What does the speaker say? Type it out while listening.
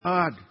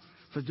God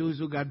for those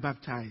who got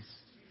baptized.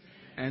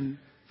 And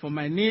for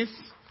my niece,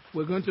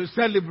 we're going to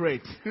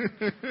celebrate.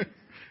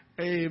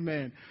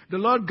 Amen. The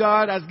Lord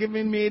God has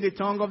given me the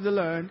tongue of the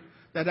learned,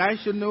 that I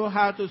should know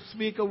how to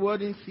speak a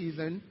word in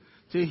season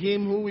to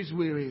him who is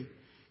weary.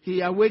 He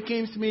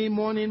awakens me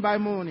morning by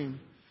morning.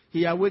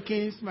 He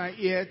awakens my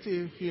ear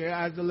to hear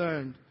as the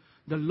learned.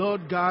 The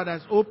Lord God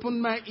has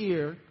opened my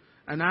ear,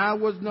 and I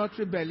was not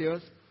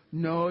rebellious,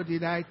 nor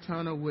did I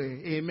turn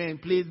away. Amen.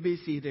 Please be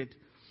seated.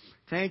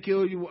 Thank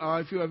you.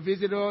 If you're a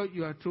visitor,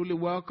 you are truly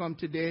welcome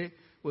today.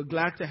 We're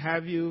glad to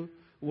have you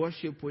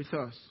worship with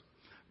us.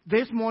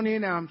 This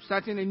morning, I'm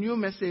starting a new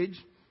message.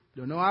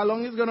 Don't know how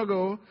long it's going to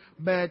go,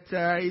 but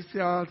it's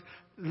called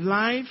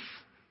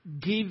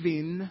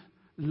Life-Giving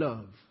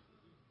Love.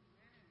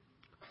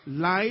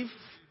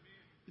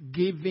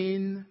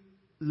 Life-Giving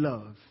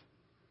Love.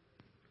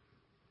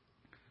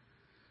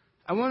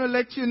 I want to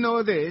let you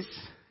know this.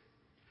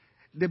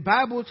 The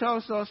Bible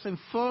tells us in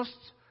 1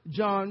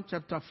 John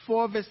chapter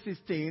 4, verse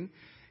 16,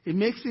 it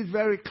makes it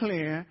very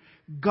clear,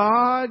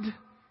 God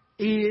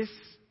is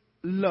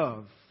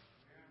love.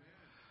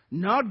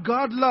 Not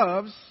God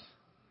loves.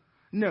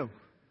 No.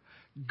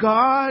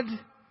 God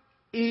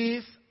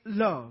is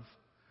love.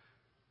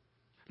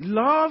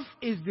 Love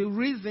is the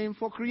reason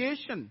for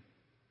creation.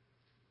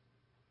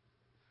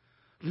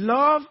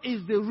 Love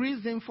is the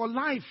reason for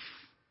life.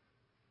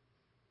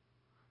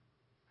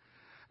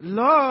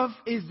 Love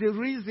is the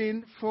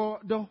reason for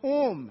the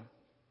home.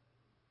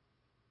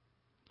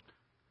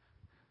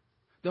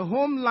 The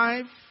home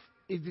life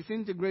is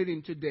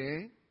disintegrating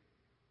today.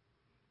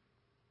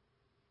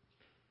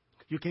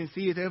 You can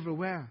see it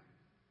everywhere.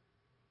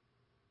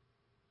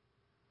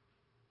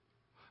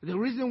 The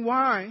reason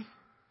why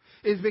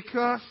is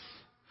because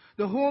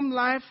the home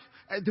life,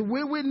 the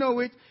way we know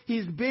it,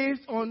 is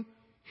based on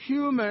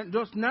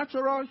just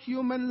natural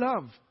human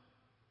love.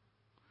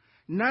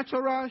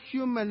 Natural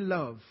human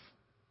love.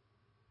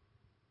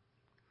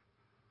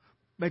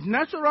 But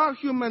natural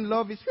human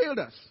love has failed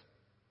us.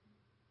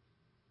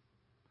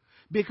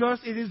 Because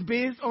it is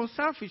based on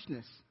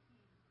selfishness.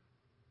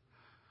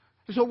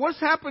 So what's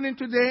happening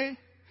today?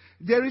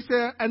 There is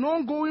an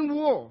ongoing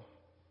war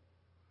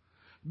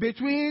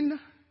between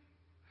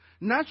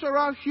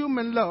natural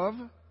human love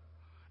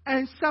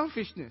and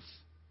selfishness.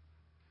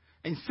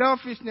 And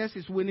selfishness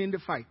is winning the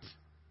fight.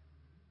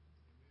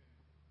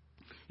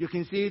 You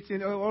can see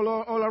it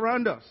all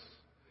around us.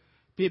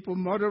 People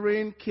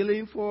murdering,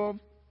 killing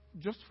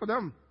just for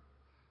them.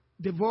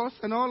 Divorce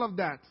and all of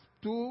that.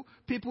 Two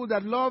people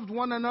that loved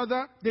one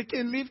another, they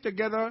can live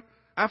together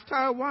after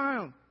a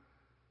while.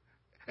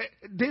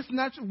 This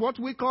what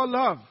we call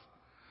love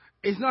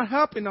is not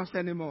helping us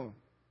anymore.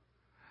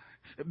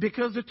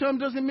 Because the term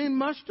doesn't mean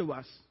much to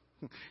us.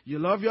 You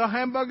love your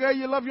hamburger,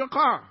 you love your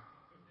car.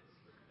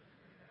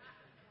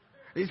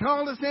 It's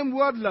all the same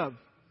word, love.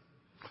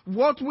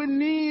 What we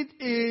need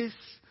is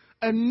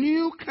a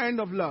new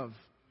kind of love.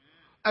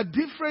 A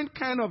different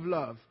kind of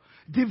love.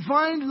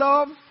 Divine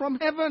love from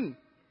heaven.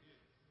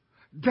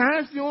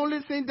 That's the only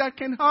thing that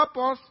can help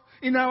us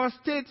in our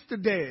states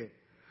today.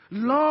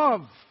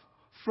 Love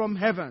from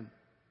heaven.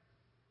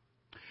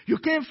 You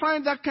can't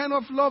find that kind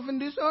of love in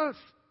this earth.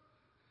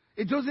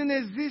 It doesn't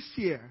exist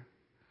here.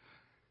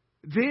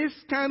 This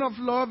kind of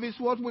love is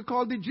what we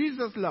call the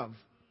Jesus love.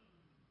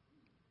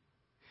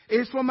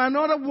 It's from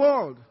another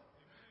world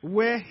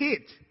where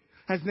hate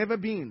has never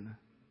been.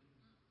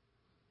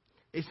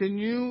 It's a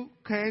new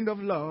kind of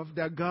love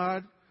that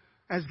God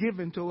has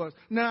given to us.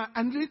 Now,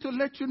 I need to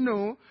let you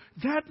know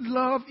that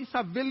love is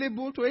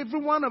available to every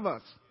one of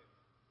us.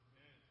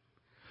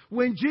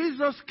 When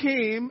Jesus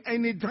came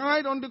and he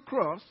died on the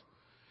cross,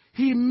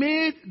 he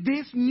made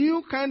this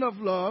new kind of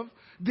love,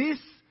 this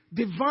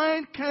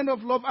divine kind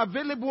of love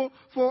available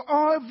for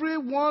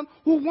everyone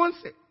who wants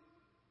it.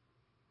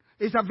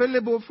 It's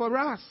available for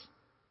us.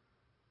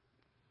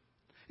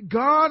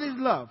 God is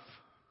love.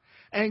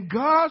 And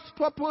God's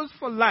purpose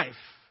for life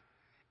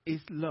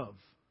is love.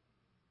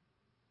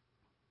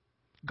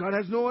 God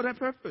has no other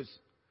purpose.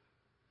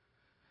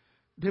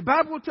 The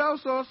Bible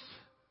tells us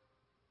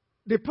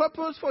the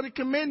purpose for the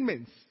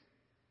commandments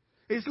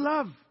is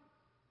love.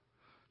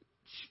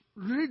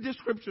 Read the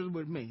scriptures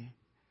with me.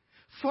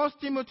 1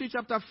 Timothy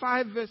chapter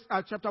 1 verse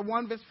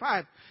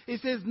 5.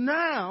 It says,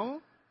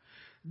 now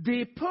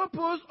the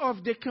purpose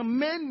of the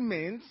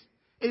commandments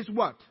is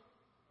what?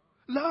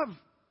 Love.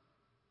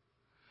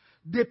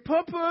 The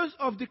purpose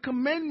of the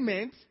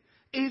commandments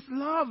is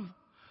love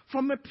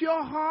from a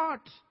pure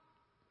heart.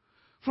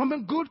 From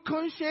a good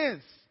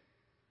conscience.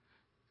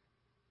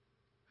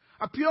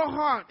 A pure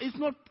heart is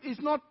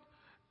not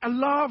a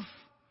love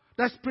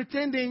that's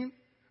pretending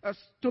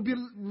to be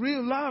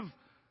real love.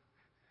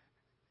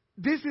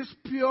 This is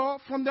pure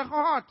from the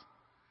heart.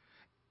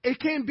 It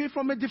can't be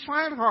from a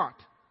defiled heart.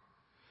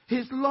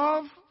 His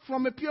love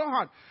from a pure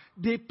heart.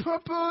 The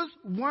purpose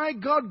why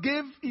God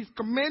gave his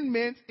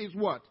commandments is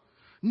what?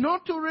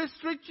 Not to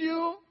restrict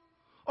you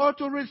or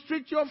to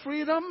restrict your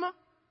freedom.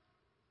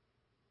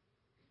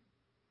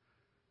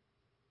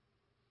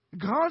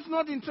 God's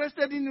not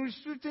interested in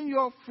restricting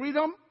your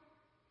freedom.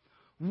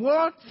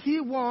 What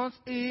he wants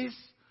is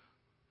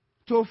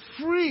to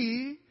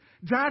free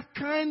that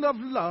kind of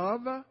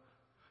love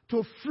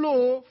to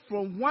flow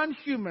from one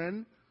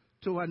human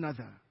to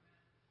another.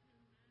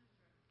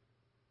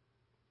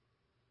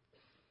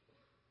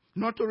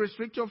 Not to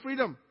restrict your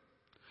freedom.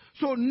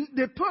 So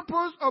the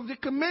purpose of the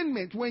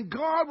commandment, when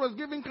God was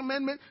giving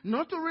commandment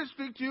not to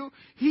restrict you,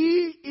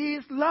 He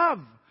is love.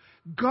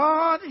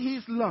 God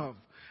is love.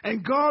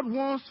 And God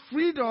wants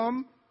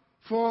freedom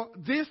for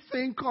this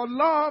thing called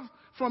love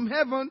from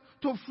heaven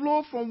to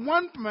flow from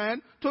one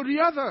man to the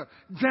other.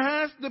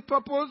 That's the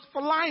purpose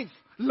for life.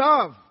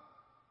 Love.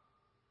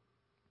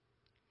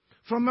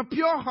 From a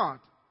pure heart,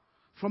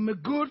 from a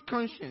good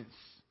conscience,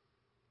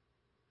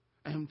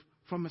 and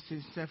from a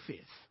sincere faith.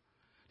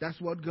 That's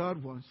what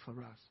God wants for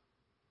us.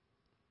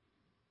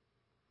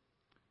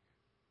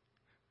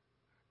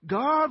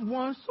 God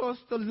wants us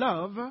to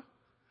love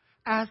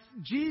as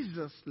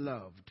Jesus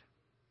loved.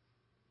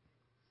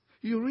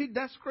 You read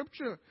that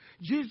scripture.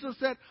 Jesus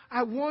said,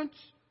 I want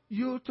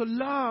you to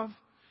love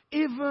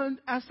even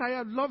as I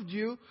have loved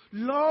you.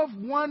 Love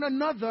one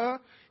another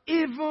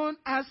even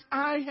as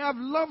I have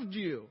loved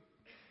you.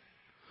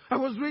 I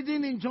was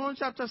reading in John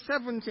chapter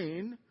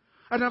 17,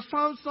 and I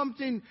found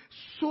something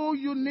so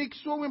unique,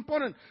 so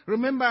important.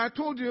 Remember, I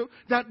told you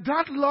that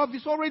love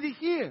is already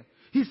here.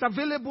 It's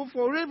available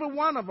for every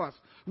one of us.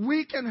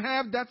 We can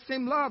have that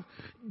same love.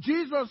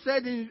 Jesus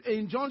said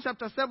in John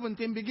chapter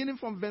 17, beginning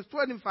from verse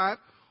 25,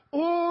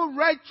 O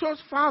righteous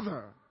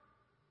Father.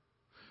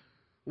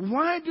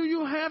 Why do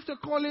you have to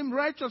call him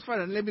righteous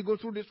Father? And let me go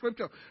through the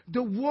scripture.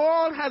 The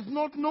world has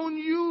not known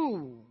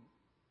you.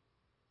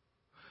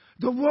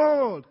 The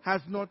world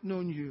has not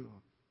known you,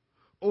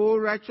 O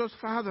righteous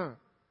Father.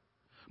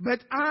 But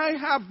I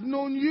have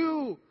known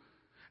you,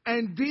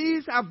 and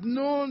these have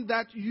known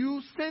that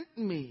you sent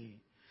me.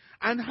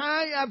 And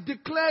I have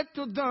declared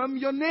to them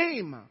your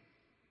name,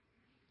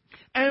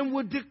 and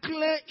will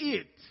declare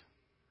it,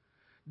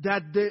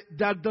 that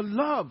the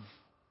love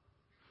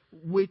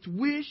with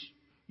which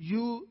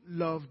you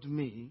loved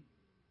me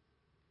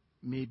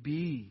may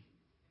be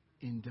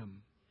in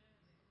them,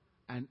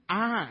 and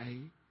I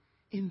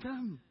in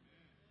them.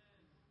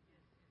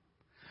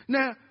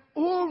 Now,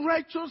 oh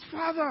righteous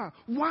Father,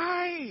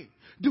 why?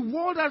 The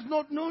world has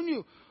not known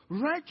you.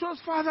 Righteous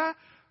Father,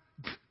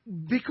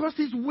 because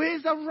his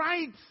ways are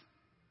right,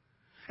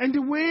 and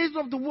the ways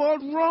of the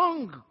world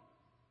wrong.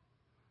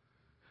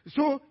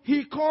 So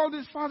he called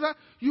his Father,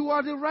 you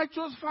are the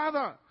righteous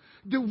Father.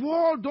 The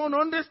world don't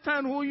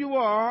understand who you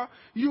are.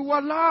 You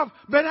are love.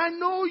 But I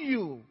know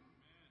you.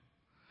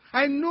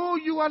 I know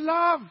you are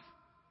love.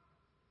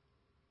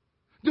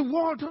 The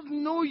world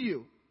doesn't know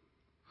you.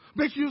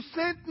 But you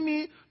sent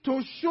me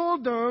to show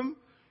them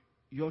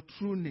your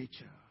true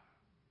nature.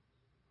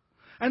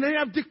 And I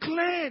have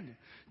declared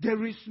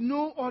there is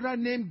no other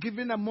name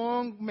given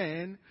among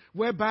men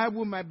whereby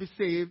we might be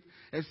saved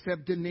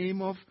except the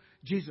name of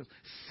Jesus.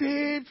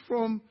 Saved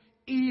from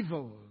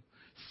evil.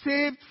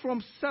 Saved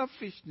from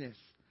selfishness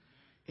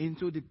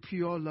into the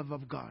pure love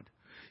of God.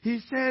 He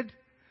said,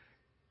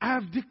 I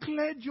have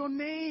declared your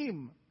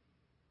name.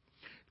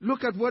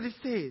 Look at what it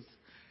says.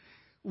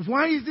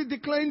 Why is it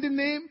declaring the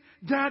name?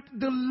 That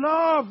the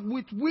love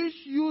with which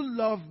you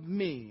loved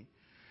me,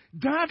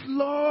 that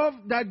love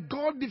that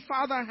God the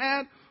Father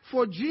had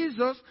for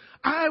Jesus,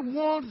 I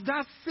want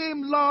that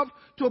same love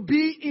to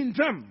be in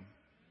them.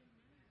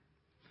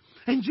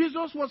 And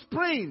Jesus was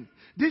praying.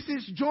 This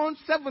is John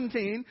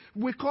 17.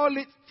 We call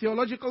it,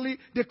 theologically,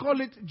 they call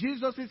it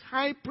Jesus'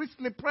 high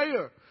priestly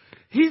prayer.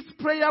 His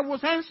prayer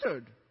was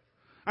answered.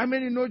 How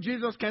many know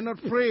Jesus cannot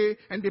pray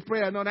and the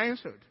prayer not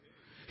answered?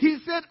 He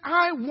said,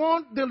 I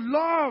want the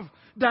love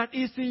that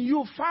is in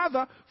you,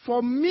 Father,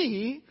 for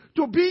me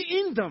to be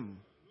in them.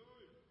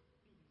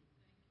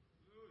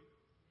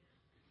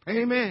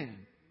 Amen.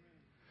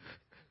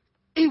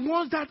 He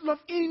wants that love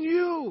in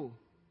you.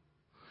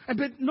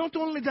 But not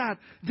only that,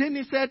 then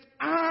he said,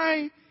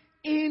 I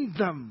in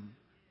them.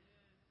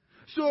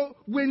 So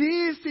when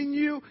he is in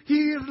you, he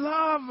is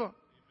love.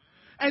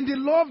 And the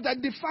love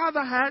that the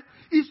Father had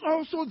is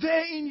also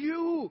there in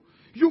you.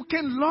 You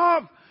can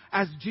love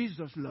as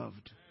Jesus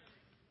loved.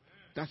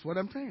 That's what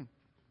I'm saying.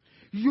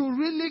 You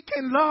really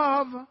can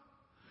love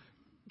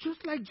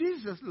just like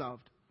Jesus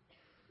loved.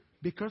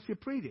 Because he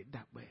prayed it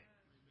that way.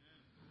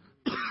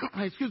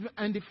 Excuse me.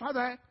 And the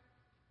Father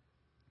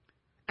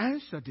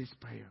answered this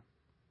prayer.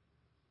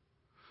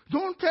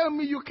 Don't tell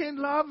me you can't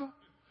love.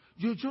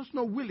 You're just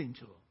not willing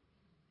to.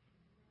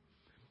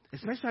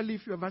 Especially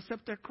if you have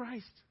accepted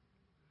Christ.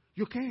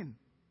 You can.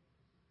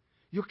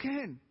 You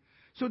can.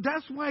 So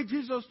that's why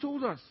Jesus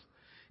told us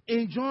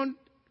in John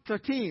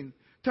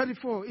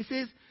 13:34, he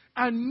says,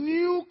 a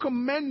new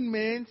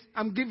commandment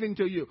I'm giving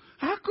to you.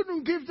 I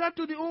couldn't give that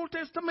to the Old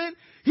Testament.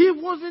 He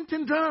wasn't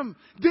in them.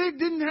 They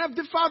didn't have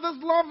the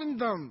Father's love in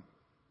them.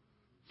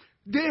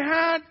 They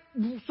had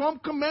some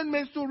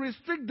commandments to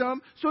restrict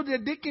them so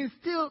that they can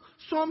still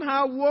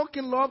somehow walk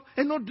in love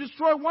and not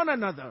destroy one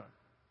another.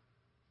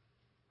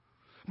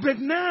 But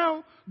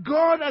now,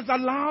 God has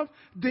allowed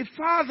the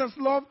Father's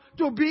love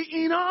to be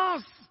in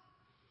us.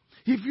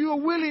 If you are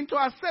willing to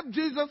accept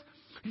Jesus,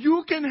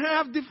 you can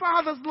have the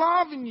Father's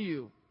love in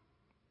you.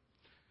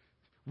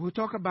 We'll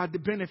talk about the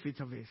benefits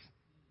of it.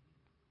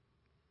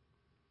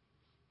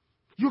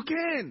 You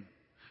can.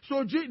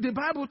 So the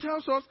Bible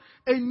tells us,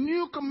 a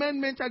new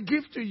commandment I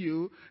give to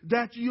you,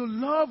 that you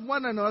love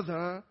one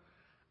another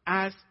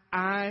as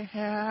I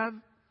have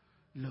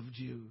loved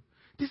you.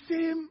 The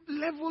same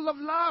level of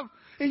love.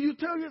 And you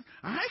tell us,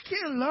 I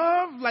can't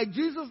love like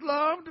Jesus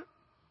loved.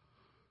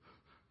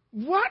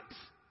 What?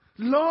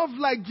 Love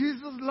like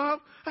Jesus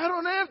loved? I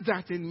don't have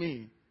that in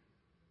me.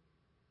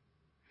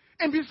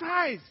 And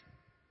besides,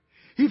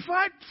 if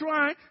I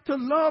try to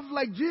love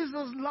like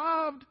Jesus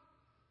loved,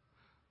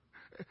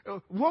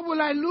 what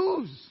will I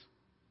lose?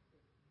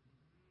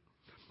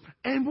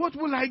 And what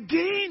will I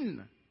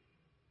gain?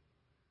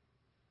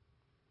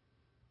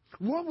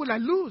 What will I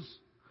lose?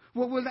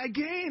 What will I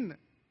gain?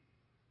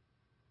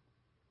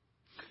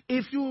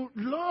 If you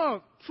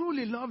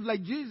truly love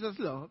like Jesus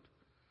loved,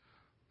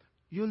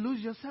 you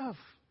lose yourself.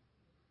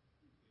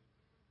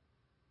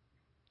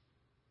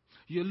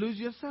 You lose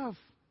yourself.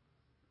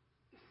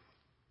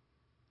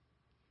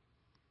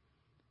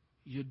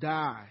 You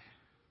die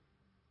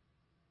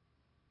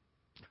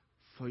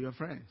for your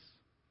friends.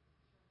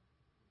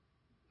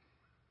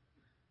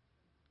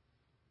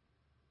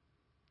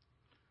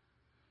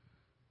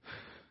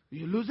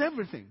 You lose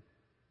everything.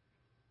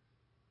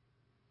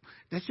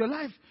 That's your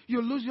life.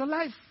 You lose your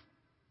life.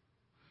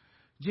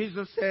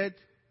 Jesus said,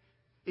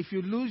 if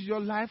you lose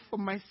your life for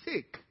my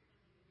sake,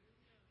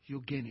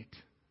 you gain it.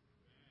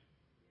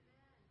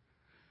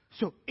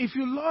 So if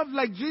you love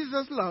like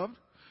Jesus loved,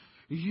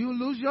 you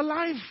lose your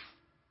life.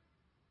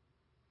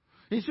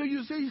 And so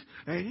you say,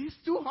 hey, it's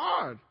too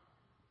hard.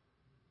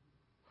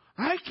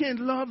 I can't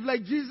love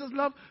like Jesus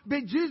loved.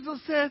 But Jesus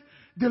said,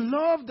 the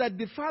love that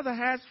the Father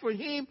has for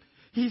him,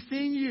 he's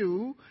in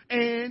you,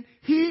 and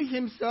he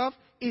himself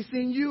is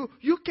in you.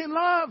 You can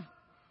love.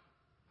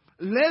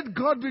 Let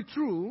God be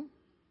true,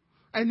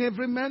 and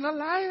every man a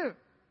liar.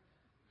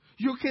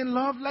 You can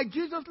love like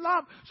Jesus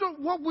loved. So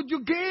what would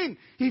you gain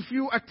if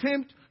you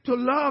attempt to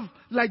love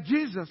like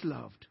Jesus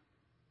loved?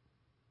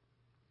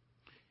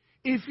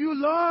 If you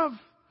love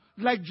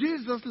like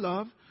Jesus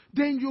loved,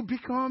 then you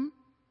become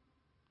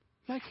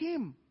like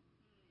him.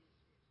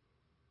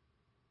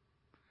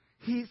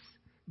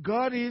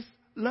 God is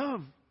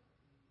love.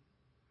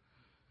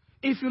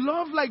 If you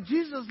love like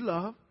Jesus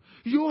loved,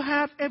 you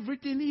have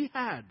everything he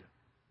had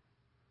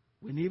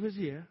when he was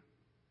here.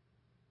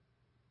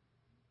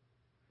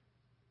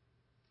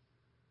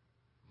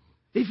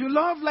 If you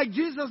love like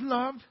Jesus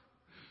loved,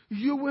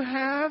 you will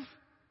have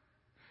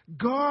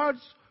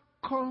God's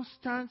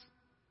constant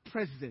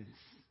presence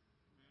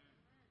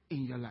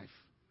in your life.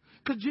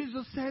 Because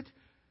Jesus said,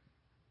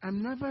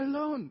 I'm never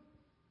alone.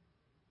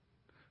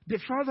 The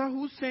Father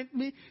who sent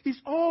me is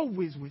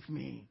always with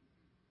me.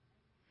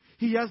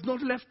 He has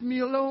not left me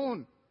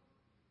alone.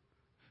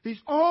 He's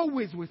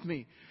always with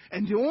me.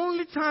 And the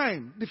only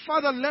time the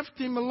Father left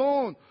him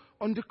alone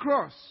on the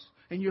cross,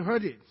 and you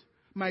heard it,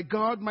 my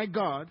God,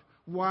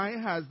 why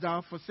hast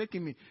thou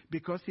forsaken me?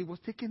 Because he was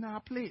taking our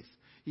place.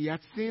 He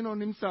had sinned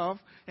on himself,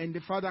 and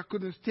the Father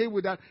couldn't stay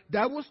with that.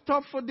 That was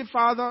tough for the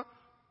Father.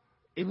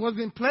 It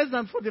wasn't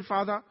pleasant for the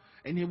Father,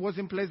 and it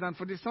wasn't pleasant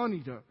for the Son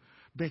either.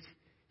 But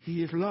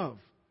he is love.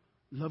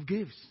 Love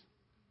gives.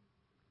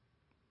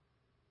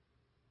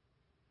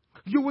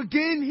 You will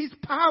gain his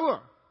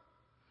power.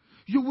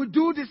 You will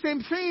do the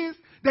same things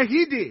that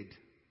he did.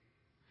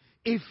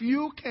 If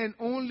you can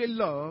only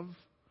love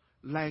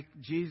like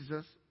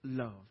Jesus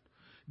loved.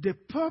 The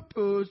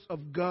purpose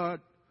of God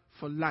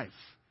for life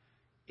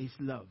is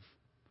love.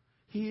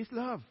 He is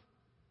love.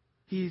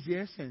 He is the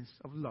essence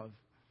of love.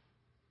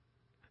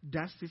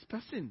 That's his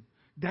person.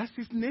 That's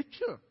his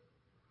nature.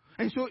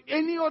 And so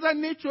any other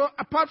nature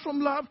apart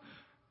from love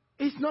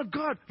is not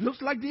God.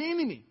 Looks like the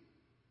enemy.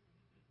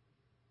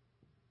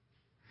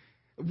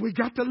 We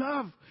got to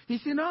love.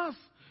 He's in us.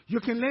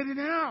 You can let it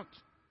out.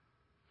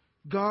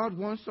 God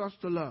wants us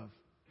to love.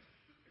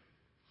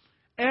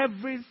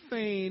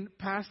 Everything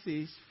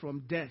passes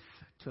from death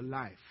to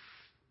life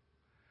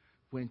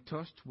when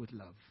touched with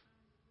love.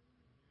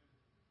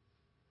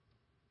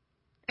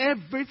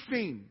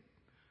 Everything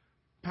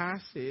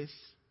passes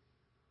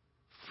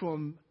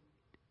from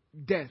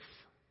death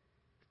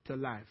to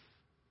life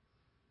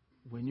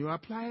when you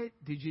apply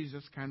the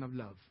Jesus kind of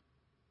love.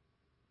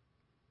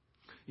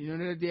 You know,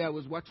 the other day I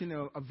was watching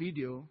a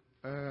video.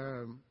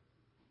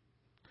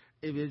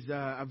 It was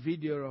a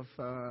video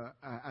of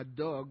a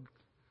dog.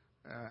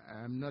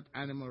 I'm not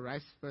animal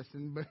rights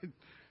person, but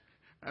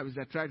I was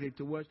attracted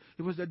to watch.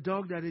 It was a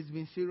dog that has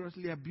been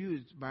seriously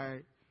abused by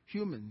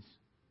humans.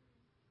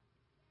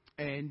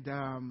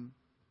 And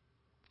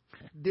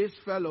this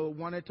fellow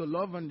wanted to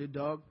love on the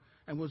dog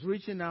and was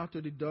reaching out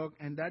to the dog,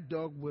 and that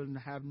dog wouldn't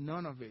have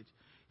none of it.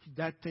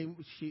 That thing,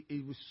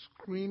 it was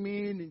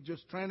screaming and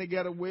just trying to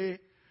get away.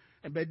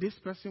 But this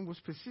person was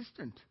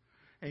persistent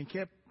and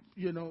kept,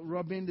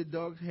 rubbing the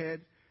dog's head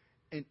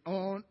and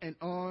on and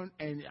on.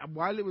 And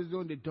while it was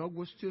doing, the dog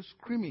was still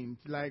screaming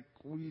like,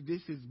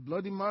 this is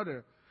bloody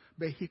murder.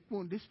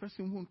 But this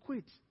person won't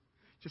quit.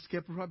 Just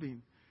kept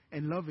rubbing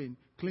and loving,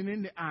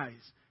 cleaning the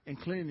eyes and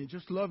cleaning,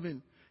 just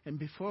loving. And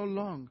before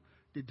long,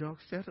 the dog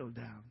settled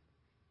down.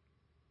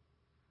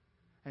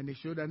 And they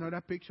showed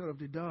another picture of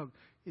the dog.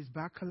 He's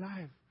back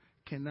alive.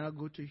 Can now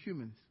go to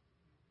humans.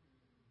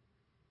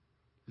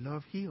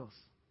 Love heals.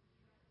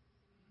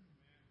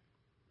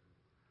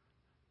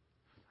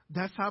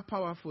 That's how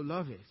powerful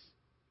love is.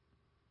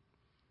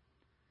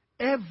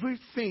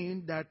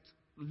 Everything that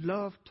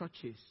love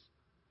touches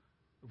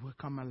will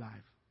come alive.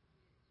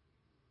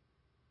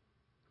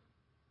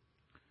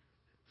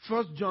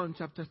 1 John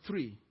chapter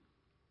 3,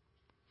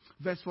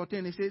 verse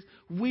 14, it says,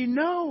 we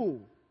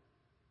know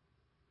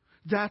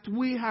that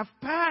we have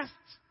passed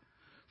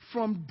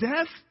from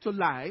death to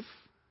life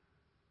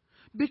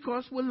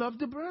because we love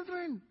the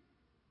brethren.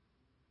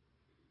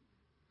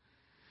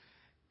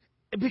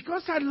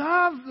 Because I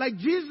love like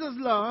Jesus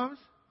loves,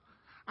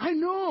 I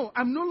know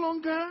I'm no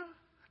longer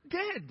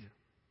dead.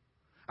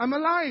 I'm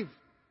alive.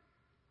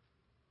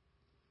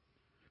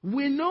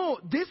 We know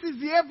this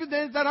is the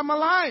evidence that I'm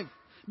alive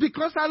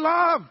because I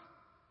love.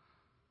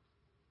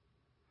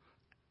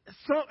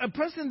 So a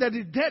person that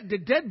is dead, the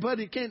dead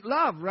body can't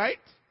love, right?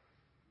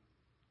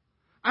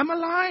 I'm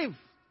alive.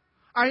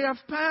 I have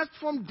passed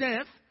from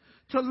death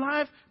to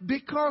life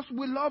because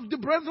we love the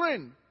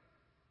brethren.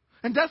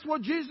 And that's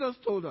what Jesus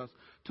told us,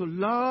 to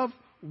love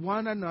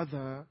one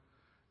another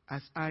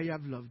as I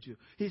have loved you.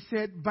 He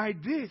said, by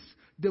this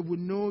they will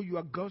know you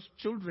are God's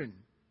children,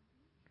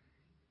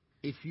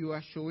 if you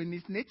are showing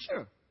His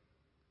nature.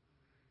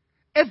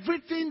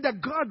 Everything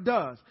that God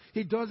does,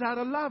 He does out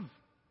of love.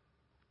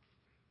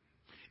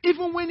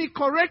 Even when He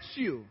corrects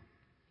you,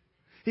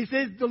 He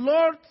says, the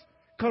Lord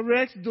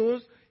corrects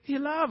those He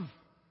loves.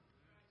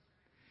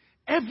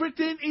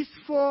 Everything is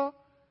for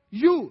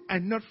you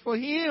and not for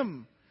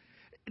Him.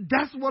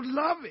 That's what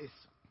love is.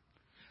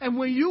 And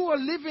when you are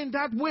living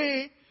that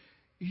way,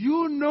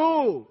 you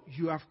know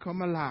you have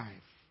come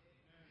alive.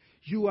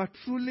 You are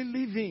truly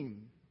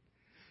living.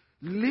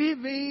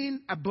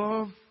 Living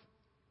above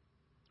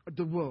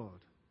the world.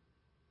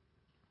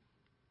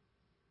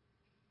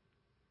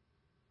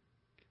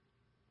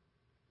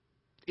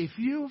 If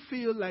you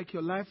feel like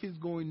your life is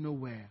going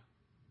nowhere,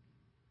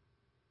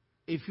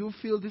 if you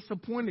feel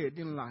disappointed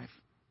in life,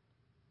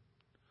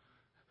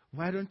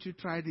 why don't you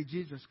try the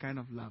Jesus kind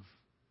of love?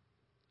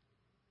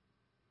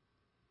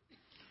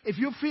 If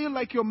you feel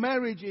like your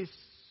marriage is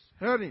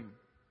hurting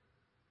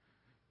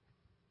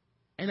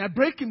and at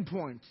breaking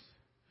point,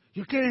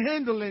 you can't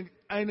handle it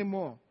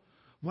anymore,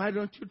 why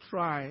don't you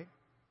try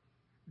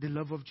the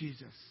love of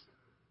Jesus?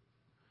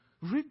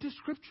 Read the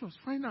scriptures,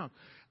 find out.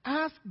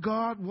 Ask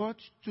God what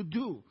to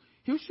do.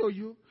 He'll show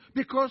you.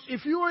 Because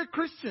if you are a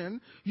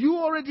Christian, you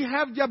already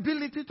have the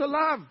ability to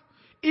love.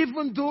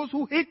 Even those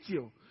who hate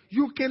you,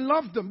 you can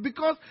love them.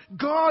 Because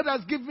God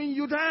has given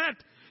you that.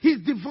 His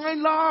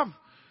divine love.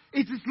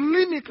 It is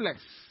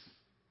limitless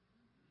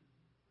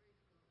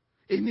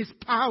in His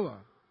power.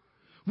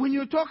 When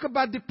you talk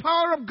about the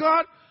power of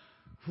God,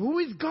 who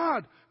is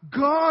God?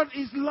 God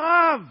is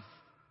love.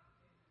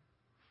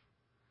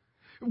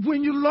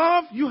 When you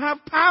love, you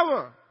have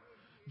power.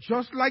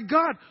 Just like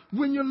God.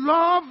 When you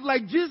love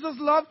like Jesus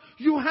loved,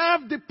 you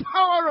have the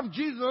power of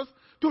Jesus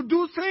to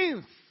do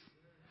things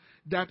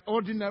that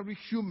ordinary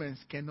humans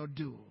cannot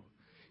do.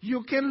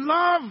 You can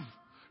love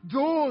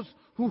those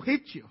who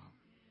hate you.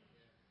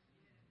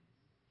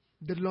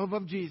 The love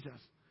of Jesus.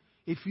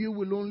 If you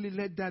will only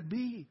let that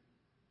be.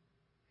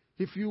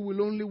 If you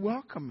will only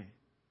welcome it.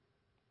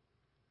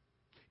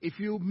 If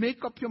you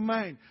make up your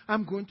mind,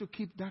 I'm going to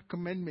keep that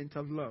commandment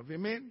of love.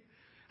 Amen?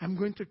 I'm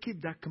going to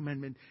keep that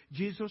commandment.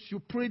 Jesus, you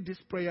prayed this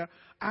prayer.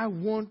 I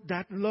want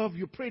that love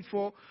you prayed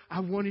for. I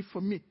want it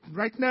for me.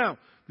 Right now,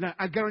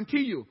 I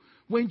guarantee you,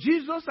 when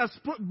Jesus has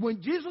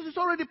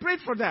already prayed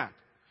for that,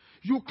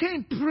 you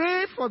can't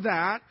pray for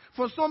that,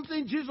 for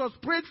something Jesus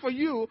prayed for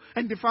you,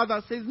 and the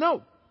Father says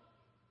no.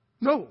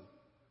 No.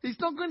 It's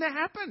not going to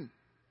happen.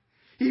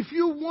 If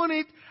you want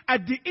it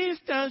at the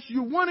instant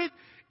you want it,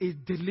 it's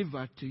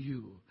delivered to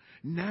you.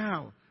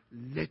 Now,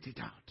 let it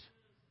out.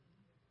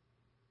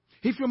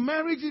 If your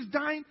marriage is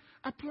dying,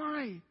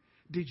 apply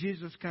the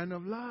Jesus kind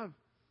of love.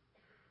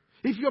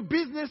 If your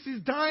business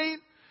is dying,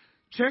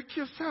 check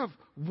yourself.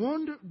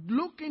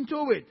 Look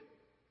into it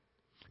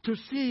to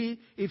see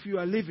if you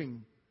are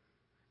living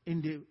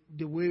in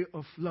the way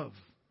of love.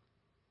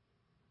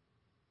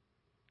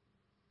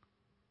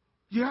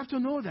 You have to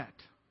know that.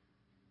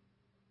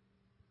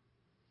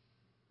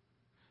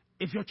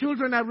 If your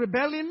children are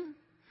rebelling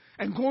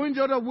and going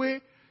the other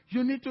way,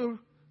 you need to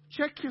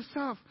check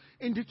yourself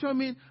and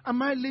determine,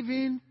 am I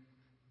living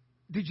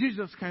the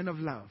Jesus kind of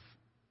love?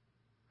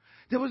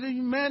 There was a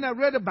man I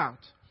read about.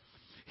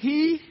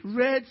 He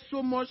read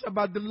so much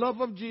about the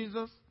love of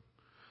Jesus,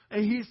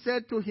 and he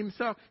said to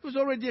himself, he was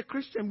already a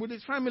Christian with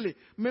his family,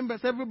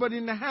 members, everybody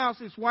in the house,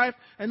 his wife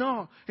and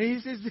all. And he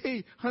says,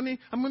 hey, honey,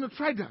 I'm going to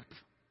try that.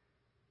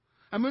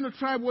 I'm going to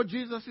try what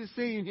Jesus is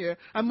saying here.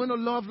 I'm going to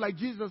love like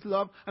Jesus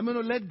loved. I'm going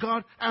to let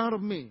God out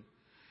of me.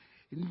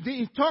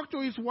 He talked to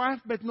his wife,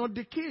 but not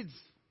the kids.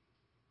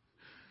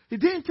 It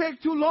didn't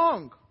take too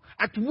long.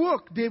 At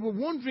work, they were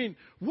wondering,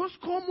 what's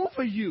come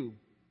over you?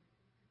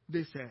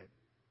 They said,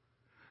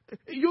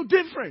 you're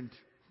different.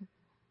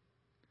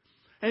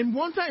 And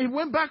one time he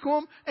went back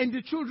home and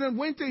the children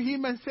went to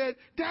him and said,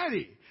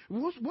 Daddy,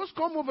 what's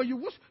come over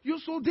you? You're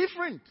so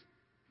different.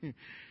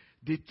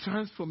 The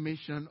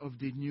transformation of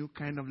the new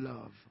kind of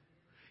love.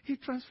 He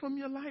transformed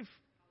your life.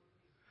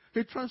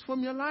 He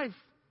transformed your life.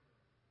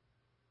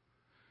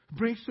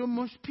 Brings so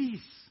much peace.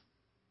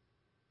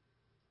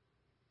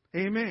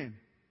 Amen.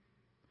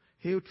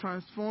 He'll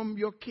transform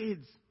your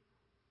kids.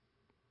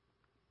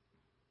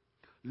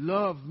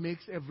 Love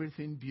makes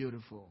everything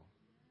beautiful.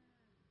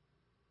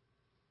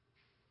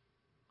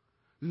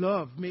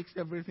 Love makes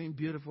everything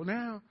beautiful.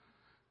 Now,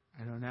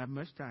 I don't have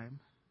much time.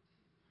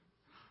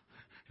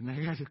 And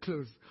I got to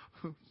close.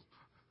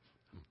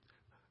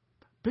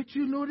 But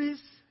you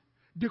notice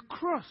the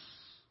cross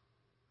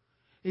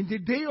in the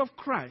day of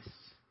Christ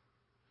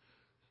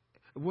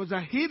was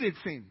a hated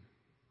thing.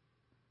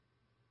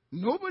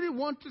 Nobody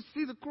wanted to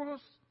see the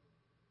cross.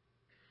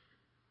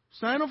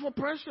 Sign of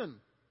oppression.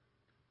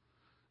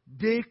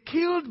 They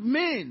killed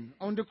men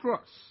on the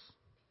cross.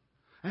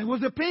 And it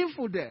was a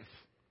painful death.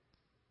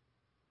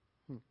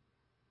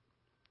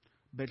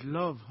 But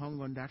love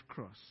hung on that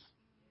cross.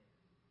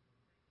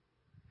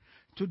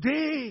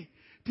 Today,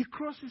 the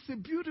cross is a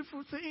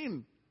beautiful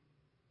thing.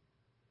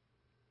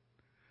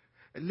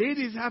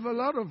 Ladies have a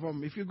lot of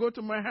them. If you go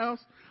to my house,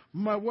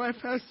 my wife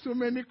has so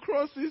many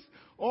crosses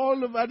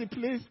all over the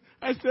place.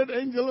 I said,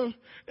 Angela,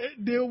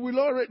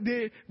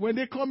 when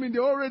they come in, they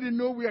already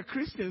know we are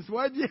Christians.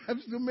 Why do you have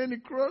so many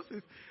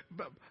crosses?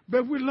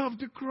 But we love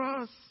the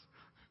cross.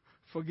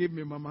 Forgive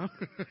me, Mama.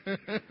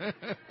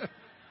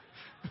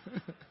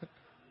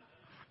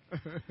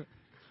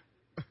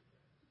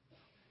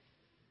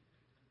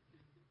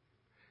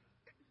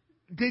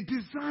 They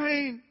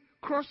design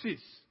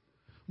crosses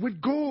with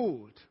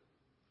gold.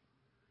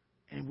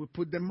 And we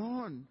put them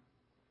on.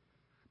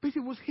 But it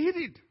was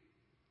hated.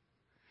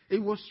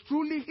 It was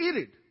truly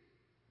hated.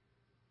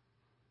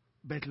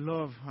 But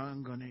love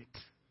hung on it.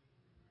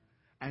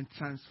 And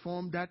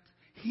transformed that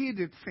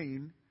hated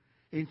thing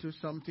into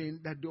something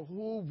that the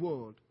whole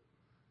world,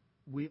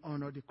 we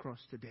honor the cross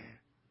today.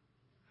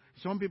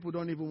 Some people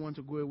don't even want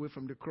to go away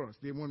from the cross.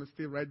 They want to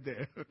stay right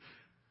there.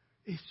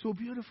 It's so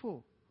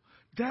beautiful.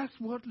 That's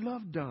what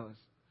love does.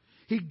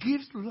 He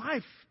gives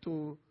life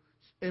to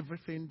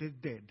everything that's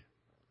dead.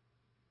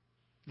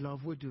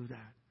 Love will do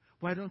that.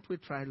 Why don't we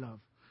try love?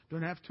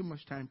 Don't have too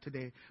much time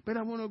today. But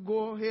I want to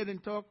go ahead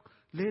and talk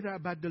later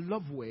about the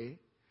love way,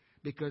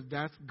 because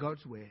that's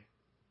God's way.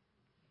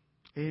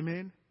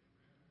 Amen?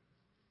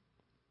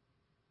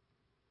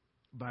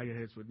 Bow your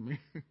heads with me.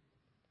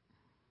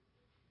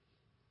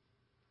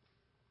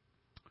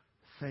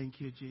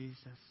 Thank you,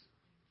 Jesus.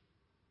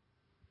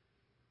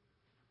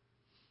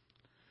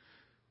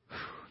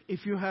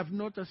 If you have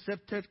not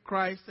accepted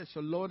Christ as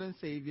your Lord and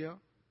Savior,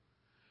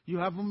 you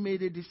haven't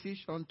made a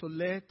decision to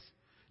let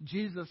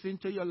Jesus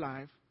into your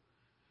life,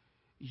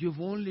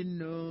 you've only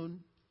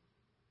known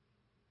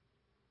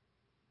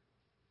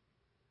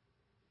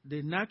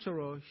the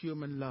natural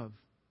human love.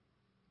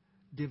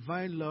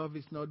 Divine love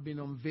is not been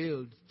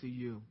unveiled to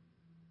you.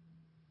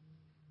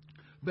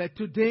 But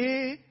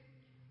today,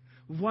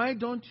 why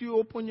don't you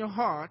open your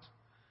heart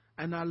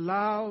and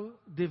allow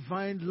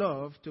divine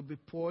love to be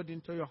poured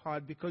into your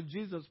heart, because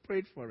Jesus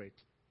prayed for it.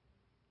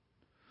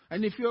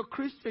 And if you're a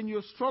Christian,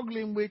 you're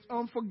struggling with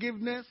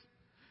unforgiveness,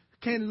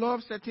 can't love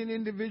certain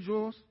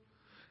individuals,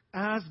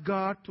 ask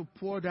God to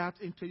pour that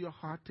into your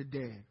heart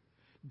today.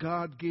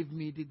 God, give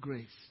me the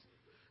grace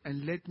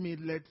and let me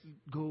let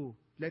go,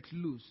 let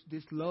loose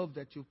this love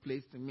that you've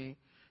placed in me,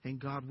 and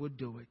God will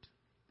do it.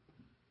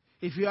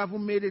 If you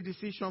haven't made a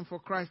decision for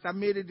Christ, I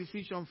made a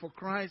decision for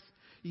Christ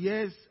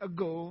years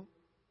ago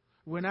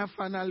when I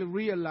finally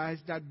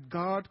realized that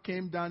God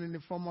came down in the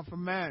form of a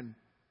man.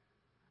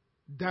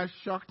 That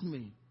shocked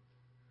me.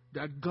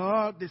 That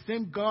God, the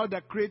same God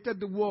that created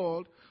the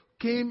world,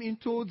 came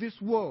into this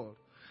world.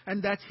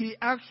 And that He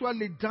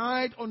actually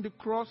died on the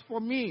cross for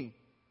me.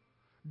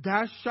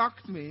 That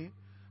shocked me.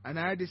 And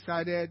I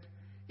decided,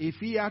 if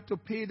He had to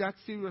pay that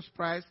serious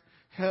price,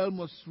 hell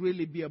must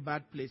really be a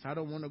bad place. I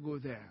don't want to go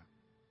there.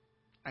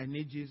 I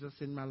need Jesus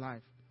in my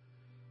life.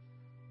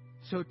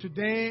 So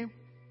today,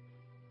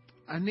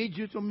 I need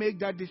you to make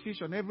that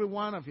decision. Every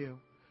one of you,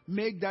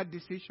 make that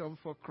decision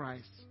for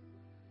Christ.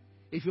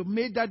 If you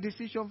made that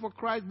decision for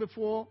Christ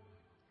before,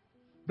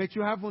 but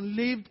you haven't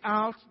lived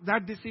out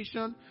that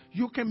decision,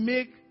 you can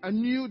make a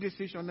new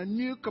decision, a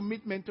new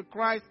commitment to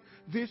Christ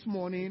this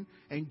morning,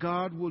 and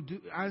God will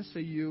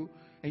answer you,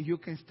 and you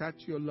can start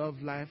your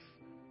love life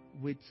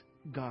with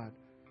God.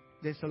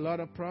 There's a lot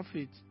of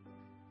profit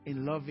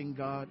in loving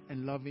God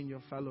and loving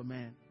your fellow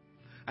man.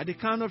 At the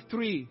count of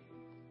 3,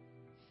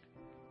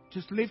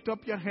 just lift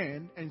up your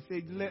hand and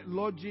say,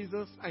 Lord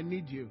Jesus, I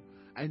need you.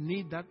 I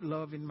need that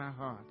love in my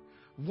heart.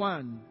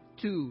 1,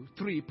 2,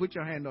 3. Put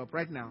your hand up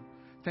right now.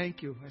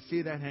 Thank you. I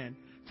see that hand.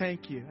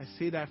 Thank you. I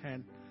see that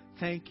hand.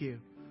 Thank you.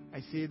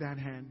 I see that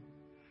hand.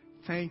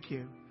 Thank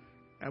you.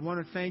 I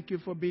want to thank you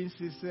for being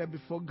sincere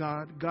before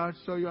God. God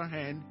saw your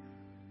hand,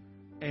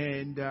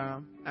 and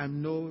I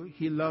know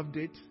He loved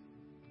it,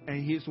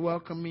 and He's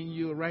welcoming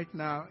you right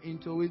now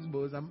into His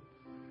bosom,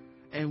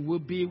 and will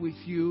be with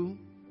you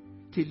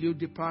till you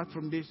depart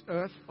from this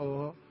earth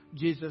or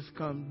Jesus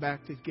comes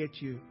back to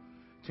get you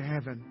to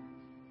heaven.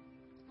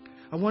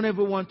 I want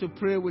everyone to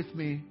pray with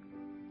me.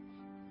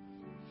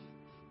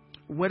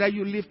 Whether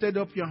you lifted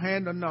up your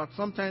hand or not,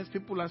 sometimes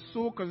people are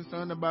so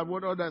concerned about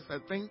what others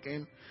are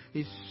thinking.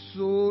 It's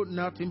so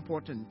not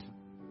important.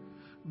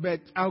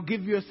 But I'll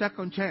give you a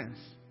second chance.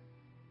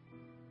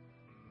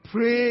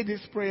 Pray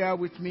this prayer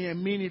with me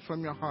and mean it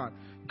from your heart.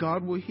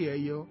 God will hear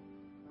you.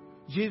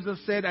 Jesus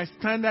said, I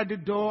stand at the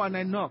door and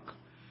I knock.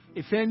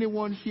 If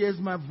anyone hears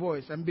my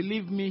voice, and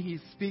believe me,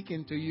 He's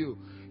speaking to you.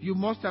 You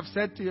must have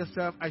said to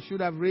yourself, I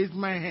should have raised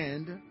my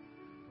hand,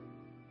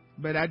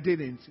 but I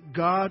didn't.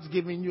 God's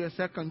giving you a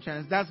second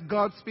chance. That's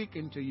God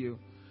speaking to you.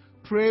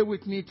 Pray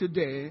with me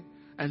today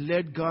and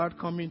let God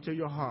come into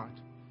your heart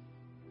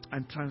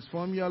and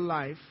transform your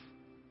life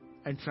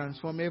and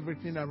transform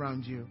everything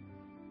around you.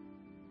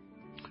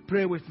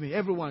 Pray with me.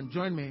 Everyone,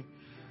 join me.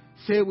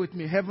 Say with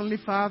me, Heavenly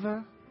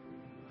Father,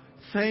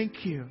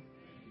 thank you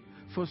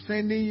for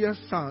sending your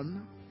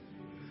Son,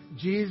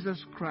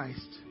 Jesus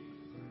Christ,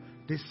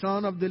 the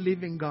Son of the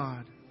living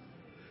God,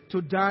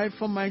 to die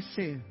for my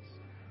sins.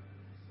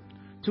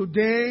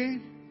 Today,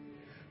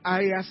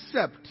 I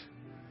accept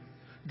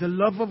the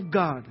love of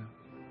God.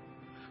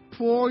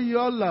 Pour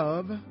your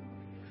love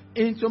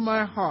into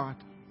my heart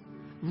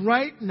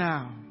right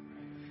now.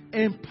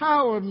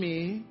 Empower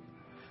me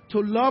to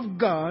love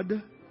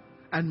God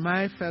and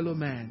my fellow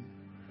man.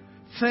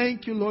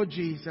 Thank you, Lord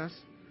Jesus,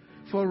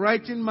 for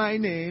writing my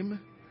name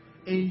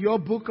in your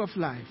book of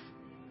life.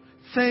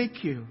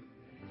 Thank you.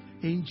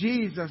 In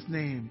Jesus'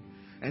 name.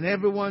 And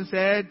everyone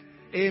said,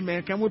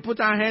 Amen. Can we put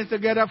our hands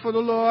together for the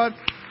Lord?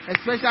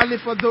 Especially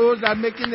for those that are making